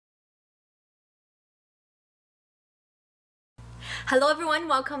Hello everyone,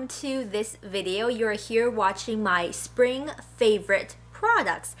 welcome to this video. You're here watching my spring favorite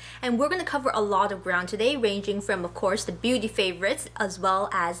products, and we're going to cover a lot of ground today, ranging from, of course, the beauty favorites as well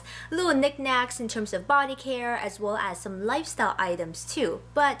as little knickknacks in terms of body care, as well as some lifestyle items too.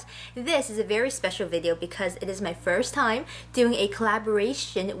 But this is a very special video because it is my first time doing a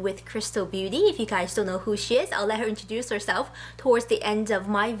collaboration with CrystalBeauty. If you guys don't know who she is, I'll let her introduce herself towards the end of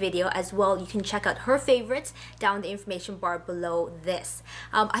my video as well. You can check out her favorites down in the information bar below this.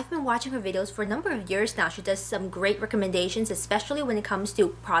 I've been watching her videos for a number of years now. She does some great recommendations, especially when it comes to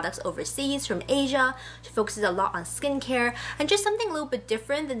products overseas from Asia. She focuses a lot on skincare and just something a little bit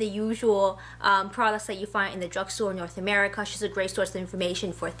different than the usual products that you find in the drugstore in North America. She's a great source of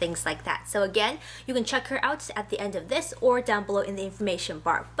information for things like that. So again, you can check her out at the end of this or down below in the information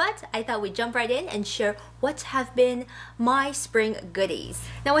bar. But I thought we'd jump right in and share what have been my spring goodies.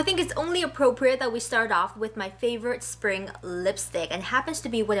 Now I think it's only appropriate that we start off with my favorite spring lipstick, and happens to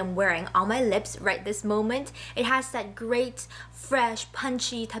be what I'm wearing on my lips right this moment. It has that great fresh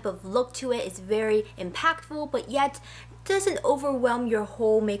punchy type of look to it. It's very impactful, but yet doesn't overwhelm your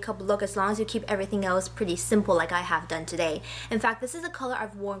whole makeup look as long as you keep everything else pretty simple like I have done today. In fact, this is a color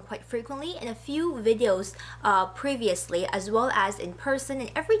I've worn quite frequently in a few videos previously, as well as in person,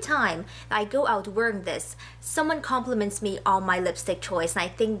 and every time that I go out wearing this, someone compliments me on my lipstick choice, and I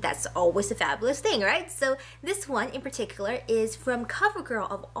think that's always a fabulous thing, right? So this one in particular is from Covergirl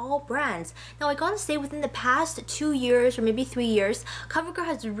of all brands. Now I gotta say, within the past 2 years or maybe 3 years, Covergirl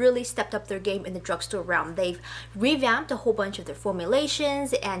has really stepped up their game in the drugstore realm. They've revamped a whole bunch of their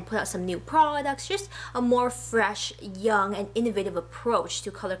formulations and put out some new products, just a more fresh, young, and innovative approach to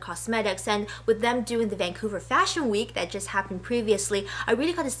color cosmetics. And with them doing the Vancouver Fashion Week that just happened previously, I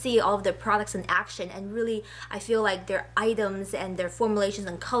really got to see all of their products in action, and really I feel like their items and their formulations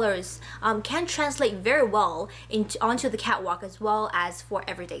and colors can translate very well onto the catwalk as well as for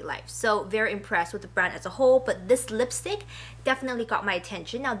everyday life. So very impressed with the brand as a whole, but this lipstick definitely got my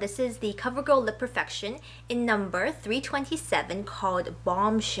attention. Now this is the CoverGirl Lip Perfection in number 327, called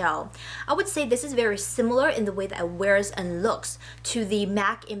Bombshell. I would say this is very similar in the way that it wears and looks to the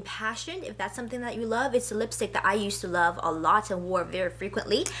MAC Impassioned. If that's something that you love, it's a lipstick that I used to love a lot and wore very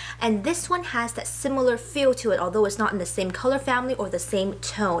frequently, and this one has that similar feel to it, although it's not in the same color family or the same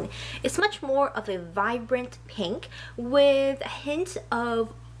tone. It's much more of a vibrant pink with a hint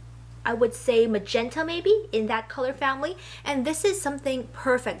of, I would say, magenta maybe in that color family, and this is something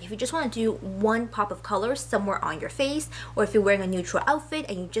perfect if you just want to do one pop of color somewhere on your face, or if you're wearing a neutral outfit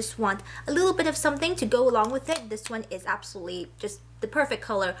and you just want a little bit of something to go along with it. This one is absolutely just the perfect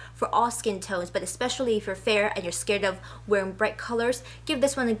color for all skin tones, but especially if you're fair and you're scared of wearing bright colors, give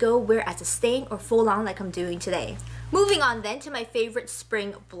this one a go. Wear as a stain or full on like I'm doing today. Moving on then to my favorite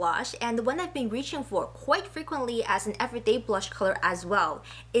spring blush, and the one I've been reaching for quite frequently as an everyday blush color as well,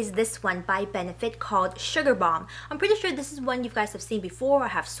 is this one by Benefit called Sugar Bomb. I'm pretty sure this is one you guys have seen before or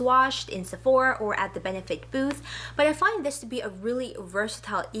have swatched in Sephora or at the Benefit booth, but I find this to be a really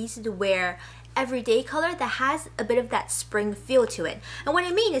versatile, easy to wear everyday color that has a bit of that spring feel to it. And what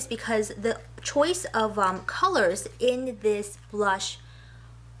I mean is because the choice of colors in this blush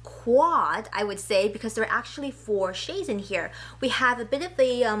quad, I would say, because there are actually 4 shades in here. We have a bit of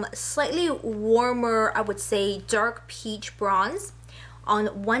a slightly warmer, I would say, dark peach bronze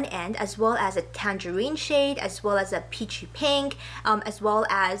on one end, as well as a tangerine shade, as well as a peachy pink, as well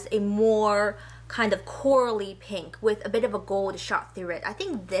as a more kind of corally pink with a bit of a gold shot through it. I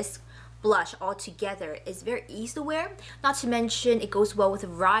think this blush altogether is very easy to wear, not to mention it goes well with a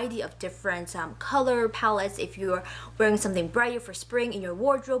variety of different color palettes if you're wearing something brighter for spring in your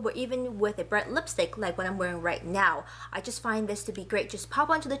wardrobe, or even with a bright lipstick like what I'm wearing right now. I just find this to be great. Just pop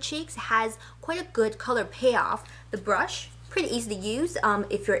onto the cheeks, has quite a good color payoff. The brush, pretty easy to use.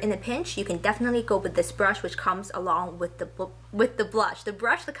 If you're in a pinch, you can definitely go with this brush, which comes along with the blush. The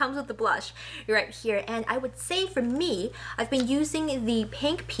brush that comes with the blush right here. And I would say for me, I've been using the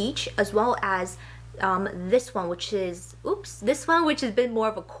pink peach as well as this one, which is this one, which has been more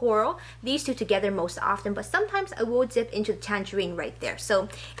of a coral. These two together most often, but sometimes I will dip into the tangerine right there. So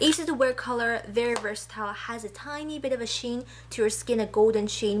easy to wear color, very versatile, has a tiny bit of a sheen to your skin, a golden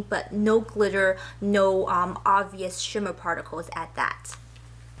sheen, but no glitter, no obvious shimmer particles at that.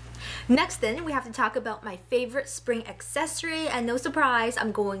 Next then, we have to talk about my favorite spring accessory, and no surprise,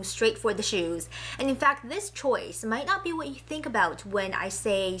 I'm going straight for the shoes. And in fact, this choice might not be what you think about when I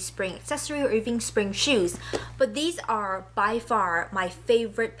say spring accessory or even spring shoes, but these are by far my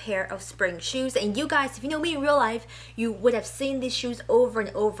favorite pair of spring shoes. And you guys, if you know me in real life, you would have seen these shoes over and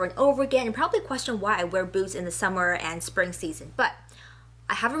over and over again, and probably question why I wear boots in the summer and spring season. But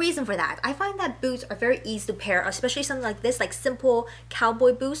I have a reason for that. I find that boots are very easy to pair, especially something like this, like simple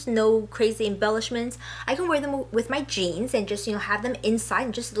cowboy boots, no crazy embellishments. I can wear them with my jeans and just, you know, have them inside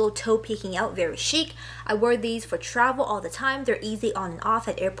and just a little toe peeking out, very chic. I wear these for travel all the time. They're easy on and off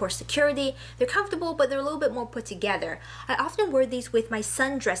at airport security. They're comfortable, but they're a little bit more put together. I often wear these with my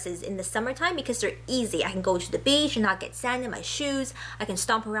sundresses in the summertime because they're easy. I can go to the beach and not get sand in my shoes. I can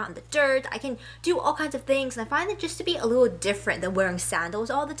stomp around in the dirt. I can do all kinds of things, and I find it just to be a little different than wearing sandals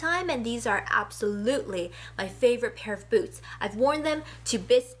all the time, and these are absolutely my favorite pair of boots. I've worn them to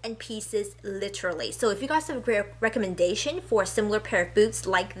bits and pieces, literally. So if you guys have a great recommendation for a similar pair of boots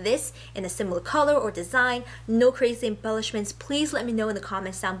like this in a similar color or design, no crazy embellishments, please let me know in the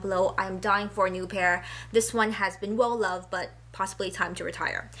comments down below. I'm dying for a new pair. This one has been well loved, but possibly time to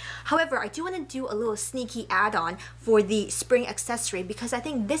retire. However, I do want to do a little sneaky add-on for the spring accessory because I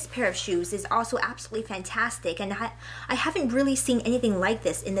think this pair of shoes is also absolutely fantastic, and I haven't really seen anything like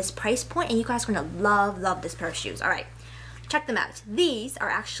this in this price point, and you guys are gonna love this pair of shoes. All right, check them out. These are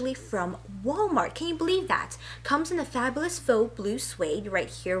actually from Walmart. Can you believe that? Comes in a fabulous faux blue suede right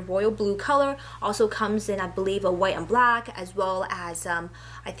here, royal blue color. Also comes in, I believe, a white and black, as well as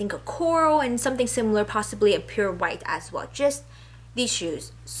I think a coral and something similar, possibly a pure white as well. Just these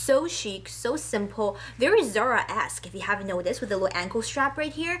shoes, so chic, so simple, very Zara-esque if you haven't noticed, with a little ankle strap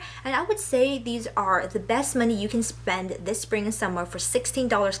right here. And I would say these are the best money you can spend this spring and summer for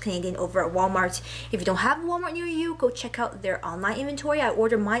 $16 Canadian over at Walmart. If you don't have a Walmart near you, go check out their online inventory. I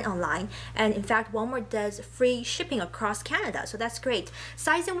ordered mine online, and in fact Walmart does free shipping across Canada, so that's great.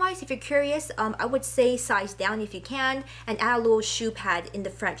 Sizing wise, if you're curious, I would say size down if you can, and add a little shoe pad in the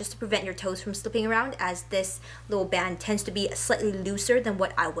front just to prevent your toes from slipping around, as this little band tends to be slightly looser than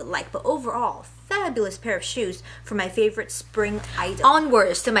what I would like. But overall, fabulous pair of shoes for my favorite spring item.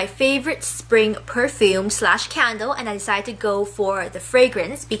 Onwards to my favorite spring perfume slash candle, and I decided to go for the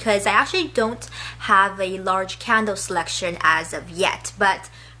fragrance because I actually don't have a large candle selection as of yet. But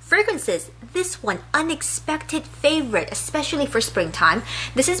fragrances, this one, unexpected favorite, especially for springtime.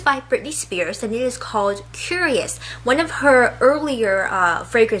 This is by Britney Spears, and it is called Curious. One of her earlier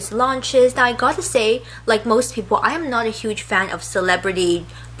fragrance launches. Now I gotta say, like most people, I am not a huge fan of celebrity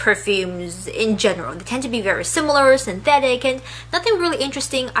perfumes in general. They tend to be very similar, synthetic, and nothing really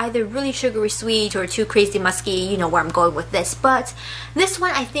interesting, either really sugary sweet or too crazy musky. You know where I'm going with this. But this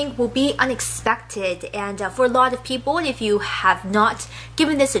one I think will be unexpected, and for a lot of people, if you have not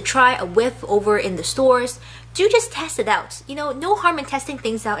given this a try, a whiff over in the stores, do just test it out. You know, no harm in testing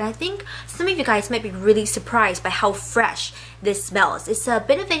things out, and I think some of you guys might be really surprised by how fresh this smells. It's a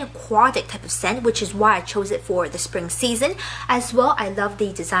bit of an aquatic type of scent, which is why I chose it for the spring season. As well, I love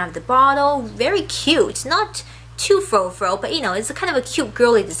the design of the bottle. Very cute. Not too fro, but you know, it's a kind of a cute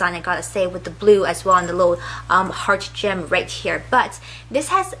girly design, I gotta say, with the blue as well and the little heart gem right here. But this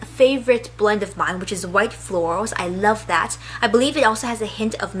has a favorite blend of mine, which is white florals. I love that. I believe it also has a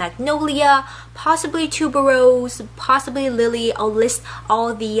hint of magnolia, possibly tuberose, possibly lily. I'll list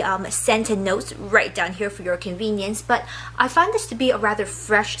all the scent and notes right down here for your convenience, but I find this to be a rather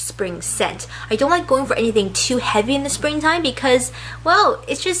fresh spring scent. I don't like going for anything too heavy in the springtime because, well,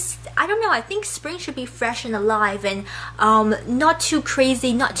 it's just, I don't know, I think spring should be fresh and alive and not too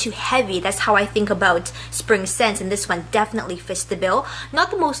crazy, not too heavy. That's how I think about spring scents, and this one definitely fits the bill.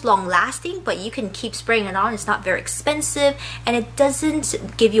 Not the most long lasting, but you can keep spraying it on. It's not very expensive, and it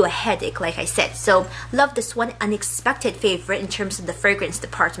doesn't give you a headache, like I said. So love this one, unexpected favorite in terms of the fragrance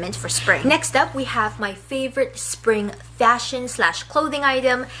department for spring. Next up, we have my favorite spring fashion slash clothing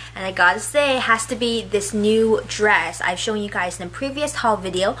item, and I gotta say, it has to be this new dress. I've shown you guys in a previous haul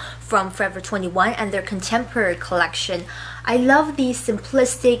video from Forever 21 and their contemporary collection. I love the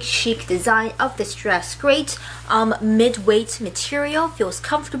simplistic, chic design of this dress. Great mid-weight material, feels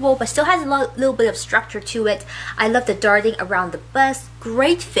comfortable, but still has a little bit of structure to it. I love the darting around the bust.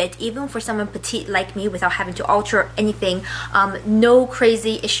 Great fit, even for someone petite like me, without having to alter anything. No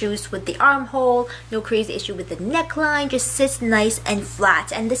crazy issues with the armhole, no crazy issue with the neckline, just sits nice and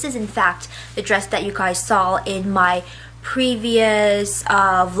flat. And this is in fact the dress that you guys saw in my previous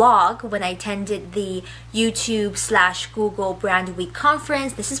vlog when I attended the YouTube / Google Brand Week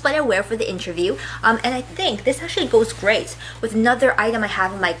conference. This is what I wear for the interview, and I think this actually goes great with another item I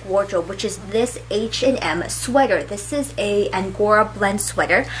have in my wardrobe, which is this H&M sweater. This is a Angora blend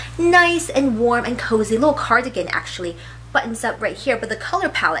sweater, nice and warm and cozy, little cardigan actually, buttons up right here. But the color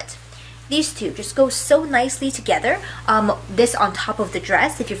palette, these two just go so nicely together. This on top of the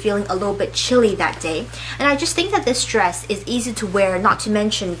dress if you're feeling a little bit chilly that day. And I just think that this dress is easy to wear, not to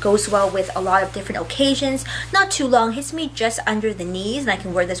mention goes well with a lot of different occasions. Not too long, hits me just under the knees, and I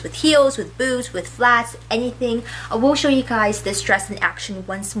can wear this with heels, with boots, with flats, anything. I will show you guys this dress in action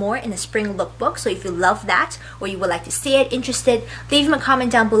once more in a spring lookbook, so if you love that or you would like to see it, interested, leave me a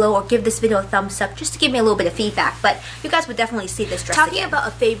comment down below or give this video a thumbs up just to give me a little bit of feedback. But you guys would definitely see this dress again. Talking about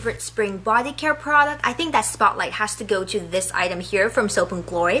a favorite spring body care product, I think that spotlight has to go to this item here from Soap &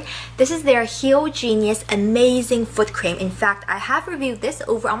 Glory. This is their Heel Genius Amazing Foot Cream. In fact, I have reviewed this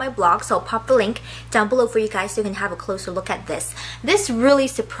over on my blog, so I'll pop the link down below for you guys so you can have a closer look at this. This really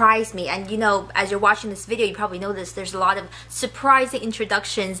surprised me, and you know, as you're watching this video, you probably noticed there's a lot of surprising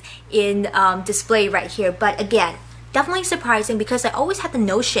introductions in display right here. But again, definitely surprising, because I always had the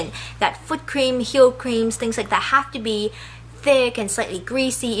notion that foot cream, heel creams, things like that have to be thick and slightly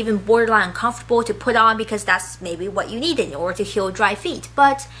greasy, even borderline uncomfortable to put on, because that's maybe what you need in order to heal dry feet.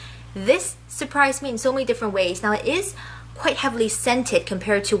 But this surprised me in so many different ways. Now, it is quite heavily scented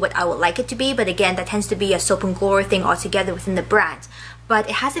compared to what I would like it to be, but again, that tends to be a Soap & Glory thing altogether within the brand. But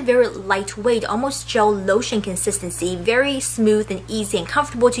it has a very lightweight, almost gel lotion consistency, very smooth and easy and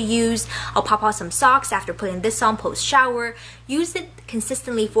comfortable to use. I'll pop on some socks after putting this on post shower. Use it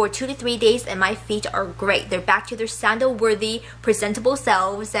consistently for 2 to 3 days and my feet are great. They're back to their sandal worthy, presentable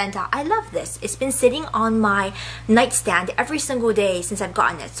selves, and I love this. It's been sitting on my nightstand every single day since I've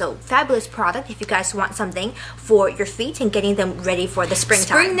gotten it. So fabulous product if you guys want something for your feet and getting them ready for the springtime.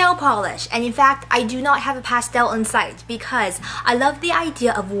 Spring nail polish, and in fact I do not have a pastel in sight because I love the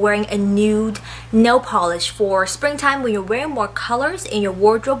idea of wearing a nude nail polish for springtime when you're wearing more colors in your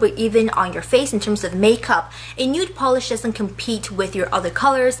wardrobe or even on your face in terms of makeup. A nude polish doesn't compete with your other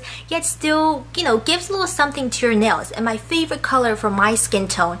colors, yet still, you know, gives a little something to your nails. And my favorite color for my skin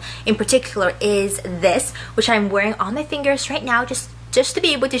tone in particular is this, which I'm wearing on my fingers right now, just to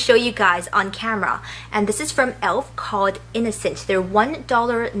be able to show you guys on camera. And this is from e.l.f. called Innocent. Their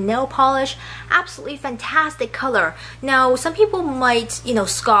 $1 nail polish. Absolutely fantastic color. Now, some people might, you know,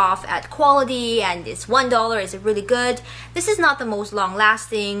 scoff at quality and it's $1, is it really good? This is not the most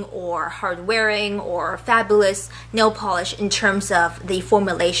long-lasting or hard-wearing or fabulous nail polish in terms of the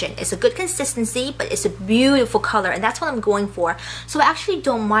formulation. It's a good consistency, but it's a beautiful color, and that's what I'm going for. So I actually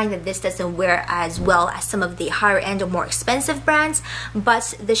don't mind that this doesn't wear as well as some of the higher end or more expensive brands.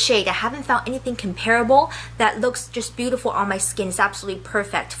 But the shade, I haven't found anything comparable that looks just beautiful on my skin. It's absolutely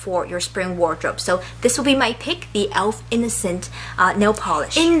perfect for your spring wardrobe. So this will be my pick, the e.l.f. Innocent nail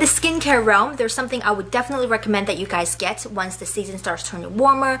polish. In the skincare realm, there's something I would definitely recommend that you guys get once the season starts turning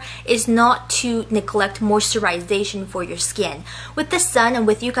warmer, is not to neglect moisturization for your skin. With the sun and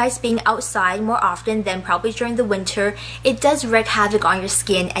with you guys being outside more often than probably during the winter, it does wreak havoc on your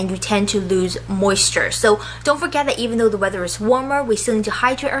skin and you tend to lose moisture. So don't forget that even though the weather is warmer, we still need to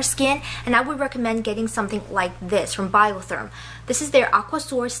hydrate our skin, and I would recommend getting something like this from Biotherm. This is their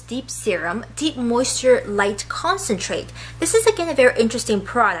Aquasource Deep Serum Deep Moisture Light Concentrate. This is again a very interesting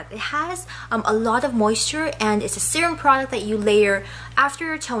product. It has a lot of moisture, and it's a serum product that you layer after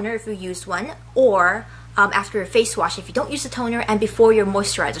your toner if you use one, or after your face wash if you don't use the toner, and before your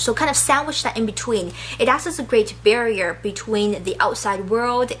moisturizer. So kind of sandwich that in between. It acts as a great barrier between the outside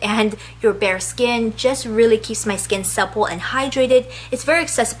world and your bare skin. Just really keeps my skin supple and hydrated. It's very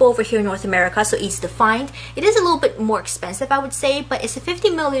accessible over here in North America, so easy to find. It is a little bit more expensive, I would say, but it's a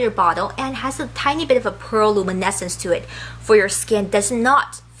 50ml bottle and has a tiny bit of a pearl luminescence to it for your skin. Does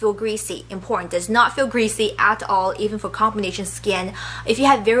not feel greasy. Important, does not feel greasy at all, even for combination skin. If you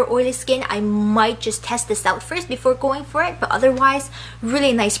have very oily skin, I might just test this out first before going for it, but otherwise,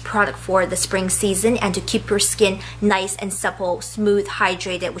 really nice product for the spring season and to keep your skin nice and supple, smooth,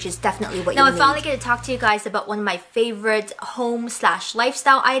 hydrated, which is definitely what you need. Now I finally get to talk to you guys about one of my favorite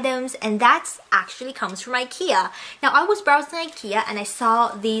home/lifestyle items, and that actually comes from IKEA. Now I was browsing IKEA and I saw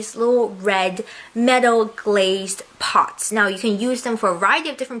these little red metal glazed pots. Now you can use them for a variety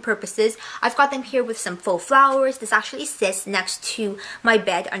of different purposes. I've got them here with some faux flowers. This actually sits next to my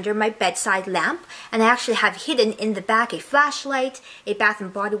bed under my bedside lamp, and I actually have hidden in the back a flashlight, a Bath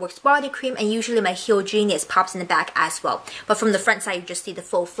 & Body Works body cream, and usually my Heel Genius pops in the back as well. But from the front side you just see the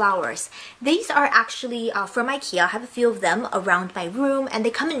faux flowers. These are actually from IKEA. I have a few of them around my room, and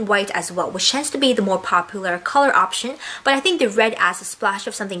they come in white as well, which tends to be the more popular color option, but I think the red adds a splash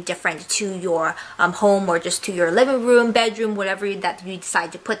of something different to your home, or just to your living room, bedroom, whatever that you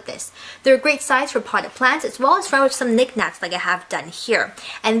decide to put this. They're a great size for potted plants as well as for some knickknacks like I have done here.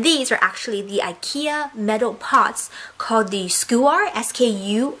 And these are actually the IKEA metal pots called the Skurar,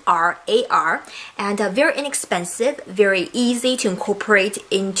 S-K-U-R-A-R, and very inexpensive, very easy to incorporate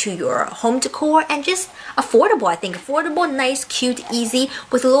into your home decor, and just affordable. I think affordable, nice, cute, easy,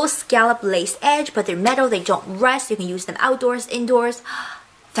 with a little scallop lace edge, but they're metal, they don't rust. You can use them outdoors, indoors.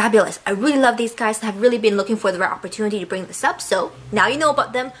 Fabulous. I really love these guys and have really been looking for the right opportunity to bring this up. So now you know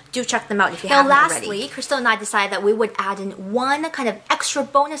about them. Do check them out if you haven't already. Lastly, Crystal and I decided that we would add in one kind of extra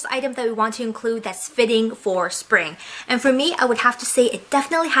bonus item that we want to include that's fitting for spring. And for me, I would have to say it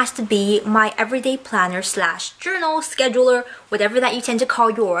definitely has to be my everyday planner slash journal, scheduler, whatever that you tend to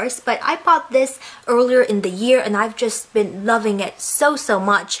call yours. But I bought this earlier in the year and I've just been loving it so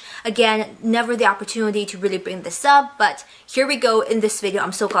much. Again, never the opportunity to really bring this up, but here we go in this video.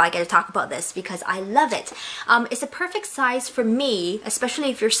 I'm so glad I get to talk about this because I love it. It's a perfect size for me, especially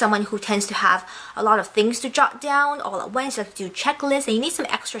if you're someone who tends to have a lot of things to jot down all at once, like to do checklists, and you need some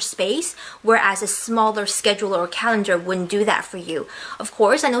extra space, whereas a smaller scheduler or calendar wouldn't do that for you. Of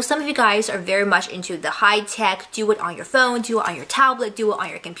course, I know some of you guys are very much into the high-tech, do it on your phone, do it on your tablet, do it on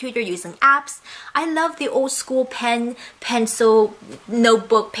your computer using apps. I love the old school pen, pencil,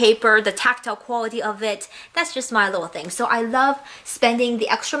 notebook, paper, the tactile quality of it. That's just my little thing. So I love spending the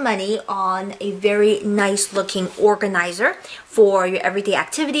extra money on a very nice looking organizer for your everyday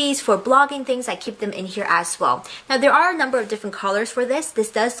activities, for blogging things. I keep them in here as well. Now there are a number of different colors for this.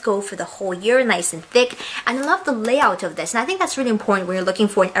 This does go for the whole year, nice and thick, and I love the layout of this, and I think that's really important when you're looking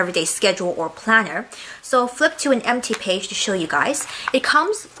for an everyday schedule or planner. So flip to an empty page to show you guys. It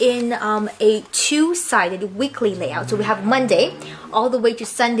comes in a two-sided weekly layout. So we have Monday all the way to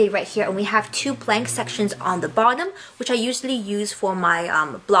Sunday right here, and we have two blank sections on the bottom, which I usually use for my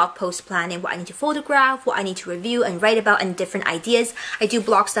blog post planning, what I need to photograph, what I need to review and write about, and different ideas. I do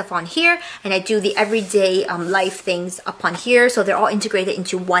blog stuff on here, and I do the everyday life things up on here, so they're all integrated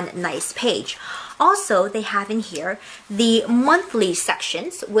into one nice page. Also, they have in here the monthly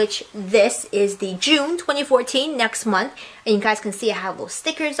sections, which this is the June 2014, next month. And you guys can see I have little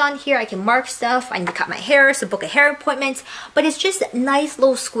stickers on here. I can mark stuff. I need to cut my hair, so book a hair appointment. But it's just nice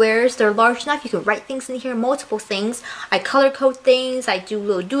little squares. They're large enough. You can write things in here, multiple things. I color code things. I do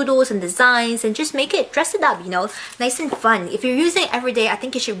little doodles and designs and just make it, dress it up, you know, nice and fun. If you're using it every day, I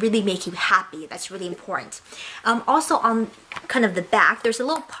think it should really make you happy. That's really important. Also on kind of the back, there's a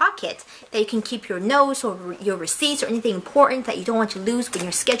little pocket that you can keep your notes or your receipts or anything important that you don't want to lose when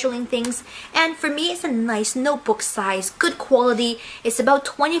you're scheduling things. And for me, it's a nice notebook size, good quality. It's about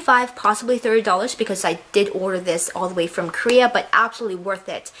 $25, possibly $30 because I did order this all the way from Korea, but absolutely worth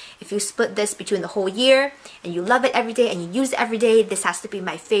it. If you split this between the whole year and you love it every day and you use it every day, this has to be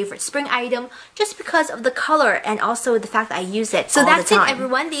my favorite spring item just because of the color and also the fact that I use it all the time. So that's it,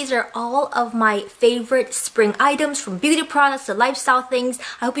 everyone. These are all of my favorite spring items, from beauty products to lifestyle things.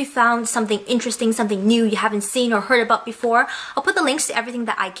 I hope you found something interesting, something new you haven't seen or heard about before. I'll put the links to everything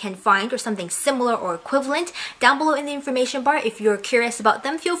that I can find or something similar or equivalent down below in the information bar. If you're curious about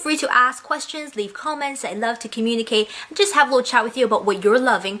them, feel free to ask questions, leave comments. I love to communicate and just have a little chat with you about what you're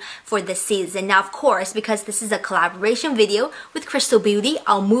loving for this season. Now, of course, because this is a collaboration video with CrystalBeauty,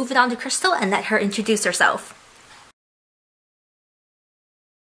 I'll move it on to Crystal and let her introduce herself.